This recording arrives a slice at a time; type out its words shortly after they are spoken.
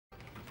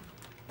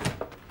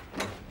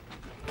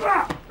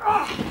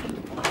Parkour!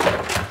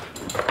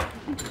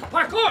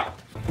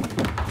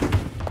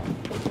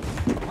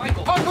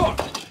 Michael, parkour!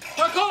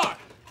 Parkour!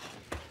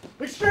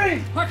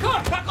 Extreme!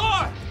 Parkour!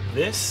 Parkour!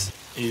 This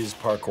is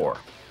Parkour,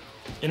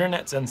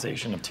 internet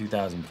sensation of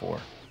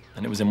 2004,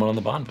 and it was in one of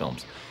the Bond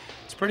films.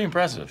 It's pretty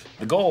impressive.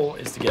 The goal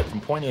is to get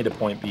from point A to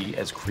point B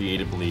as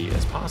creatively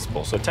as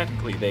possible. So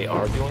technically they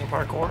are doing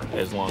parkour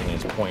as long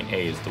as point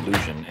A is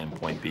delusion and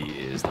point B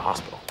is the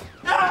hospital.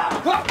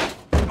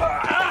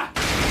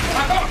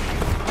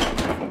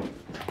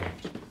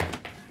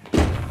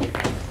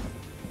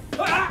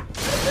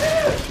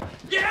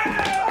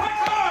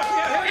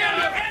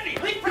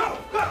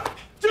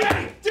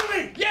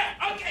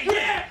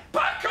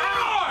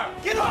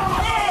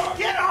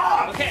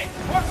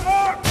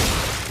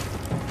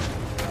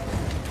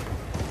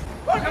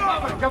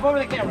 Jump over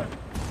the camera.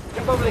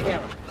 Jump over the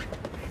camera.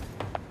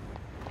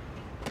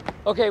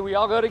 Okay, we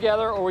all go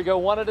together or we go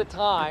one at a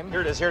time.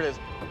 Here it is, here it is.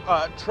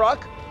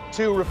 Truck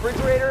to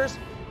refrigerators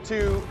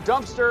to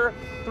dumpster,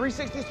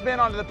 360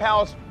 spin onto the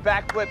palace,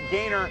 backflip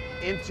gainer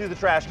into the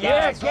trash can.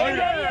 Yes,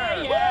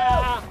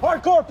 yeah.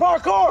 Parkour,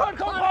 parkour!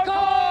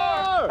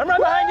 Parkour! I'm right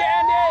behind you,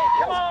 Andy!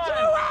 Come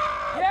on!